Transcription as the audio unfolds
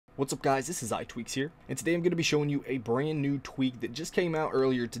What's up guys, this is iTweaks here, and today I'm going to be showing you a brand new tweak that just came out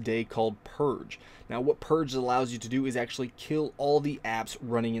earlier today called Purge. Now what Purge allows you to do is actually kill all the apps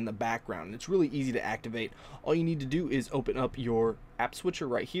running in the background, and it's really easy to activate. All you need to do is open up your app switcher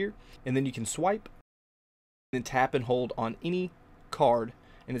right here, and then you can swipe, and then tap and hold on any card,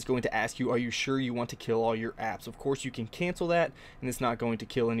 and it's going to ask you, are you sure you want to kill all your apps? Of course you can cancel that, and it's not going to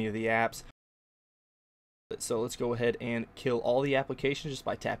kill any of the apps. So let's go ahead and kill all the applications just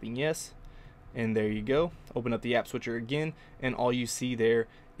by tapping yes, and there you go. Open up the app switcher again, and all you see there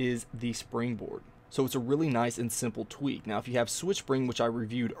is the springboard. So it's a really nice and simple tweak. Now if you have switch spring, which I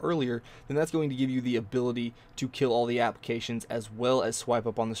reviewed earlier, then that's going to give you the ability to kill all the applications as well as swipe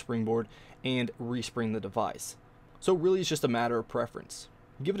up on the springboard and respring the device. So really it's just a matter of preference.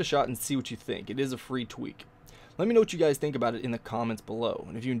 Give it a shot and see what you think. It is a free tweak. Let me know what you guys think about it in the comments below,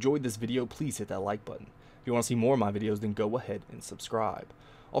 and if you enjoyed this video, please hit that like button. If you want to see more of my videos, then go ahead and subscribe.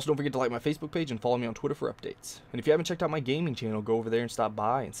 Also, don't forget to like my Facebook page and follow me on Twitter for updates. And if you haven't checked out my gaming channel, go over there and stop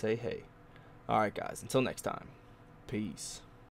by and say hey. Alright guys, until next time, peace.